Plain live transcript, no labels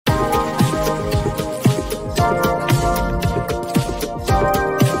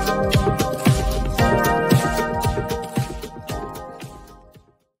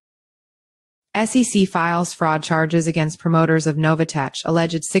SEC files fraud charges against promoters of NovaTech,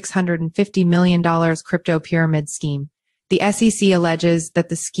 alleged $650 million crypto pyramid scheme. The SEC alleges that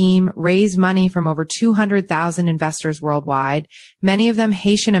the scheme raised money from over 200,000 investors worldwide, many of them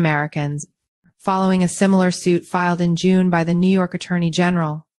Haitian-Americans, following a similar suit filed in June by the New York Attorney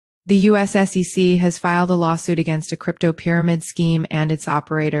General. The U.S. SEC has filed a lawsuit against a crypto pyramid scheme and its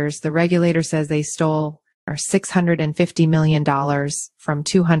operators. The regulator says they stole $650 million from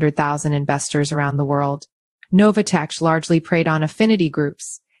 200,000 investors around the world. NovaTech largely preyed on affinity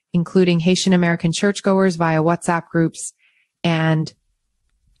groups, including Haitian-American churchgoers via WhatsApp groups and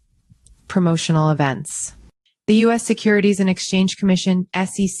promotional events. The U.S. Securities and Exchange Commission,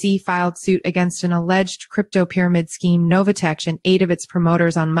 SEC, filed suit against an alleged crypto pyramid scheme, NovaTech, and 8 of its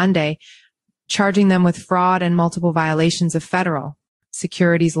promoters on Monday, charging them with fraud and multiple violations of federal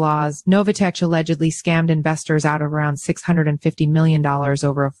securities laws. NovaTech allegedly scammed investors out of around $650 million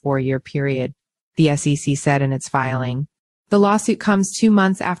over a 4-year period, the SEC said in its filing. The lawsuit comes 2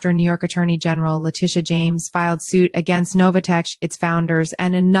 months after New York Attorney General Letitia James filed suit against NovaTech, its founders,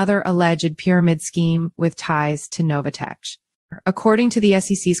 and another alleged pyramid scheme with ties to NovaTech. According to the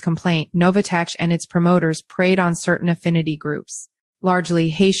SEC's complaint, NovaTech and its promoters preyed on certain affinity groups, largely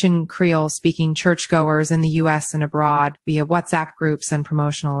Haitian Creole-speaking churchgoers in the U.S. and abroad, via WhatsApp groups and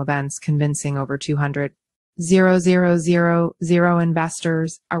promotional events, convincing over 200,000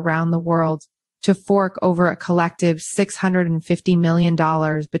 investors around the world to fork over a collective $650 million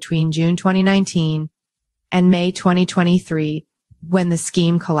between June 2019 and May 2023, when the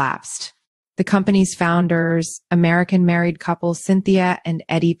scheme collapsed. The company's founders, American married couple Cynthia and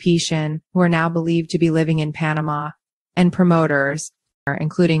Eddie Haitian, who are now believed to be living in Panama, and promoters,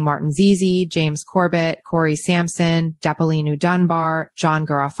 including Martin Zizi, James Corbett, Corey Sampson, Depolinu Dunbar, John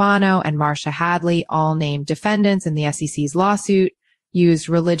Garofano, and Marcia Hadley, all named defendants in the SEC's lawsuit, used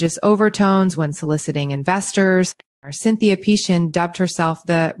religious overtones when soliciting investors. Cynthia Haitian dubbed herself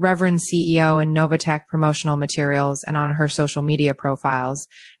the Reverend CEO in NovaTech promotional materials and on her social media profiles,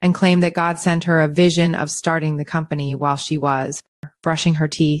 and claimed that God sent her a vision of starting the company while she was brushing her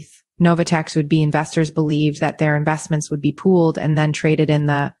teeth. NovaTech would be investors believed that their investments would be pooled and then traded in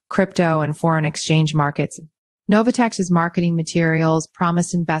the crypto and foreign exchange markets. NovaTech's marketing materials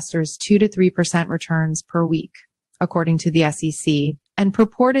promised investors 2 to 3% returns per week, according to the SEC, and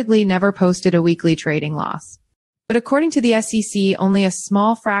purportedly never posted a weekly trading loss. But according to the SEC, only a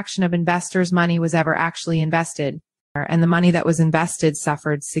small fraction of investors' money was ever actually invested, and the money that was invested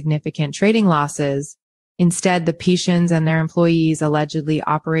suffered significant trading losses. Instead, the Haitians and their employees allegedly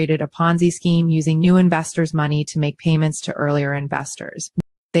operated a Ponzi scheme using new investors' money to make payments to earlier investors.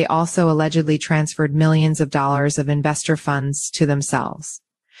 They also allegedly transferred millions of dollars of investor funds to themselves.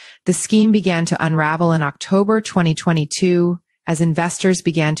 The scheme began to unravel in October 2022 as investors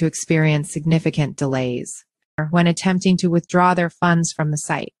began to experience significant delays when attempting to withdraw their funds from the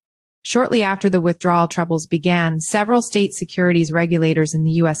site. Shortly after the withdrawal troubles began, several state securities regulators in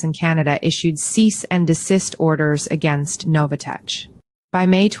the U.S. and Canada issued cease and desist orders against NovaTech. By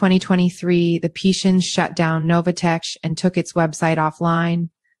May 2023, the Haitians shut down NovaTech and took its website offline,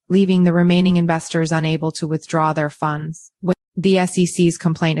 leaving the remaining investors unable to withdraw their funds. The SEC's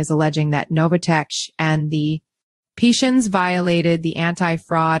complaint is alleging that NovaTech and the Haitians violated the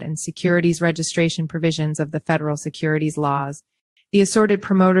anti-fraud and securities registration provisions of the federal securities laws. The assorted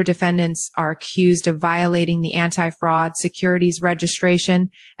promoter defendants are accused of violating the anti-fraud, securities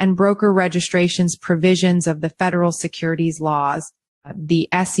registration, and broker registrations provisions of the federal securities laws. The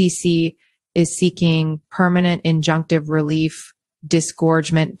SEC is seeking permanent injunctive relief,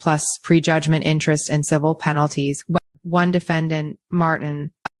 disgorgement plus prejudgment interest and civil penalties. One defendant,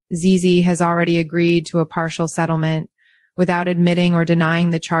 Martin Zizi, has already agreed to a partial settlement. Without admitting or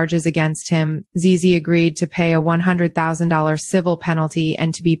denying the charges against him, Zizi agreed to pay a $100,000 civil penalty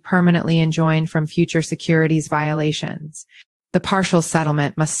and to be permanently enjoined from future securities violations. The partial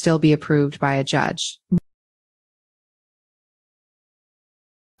settlement must still be approved by a judge.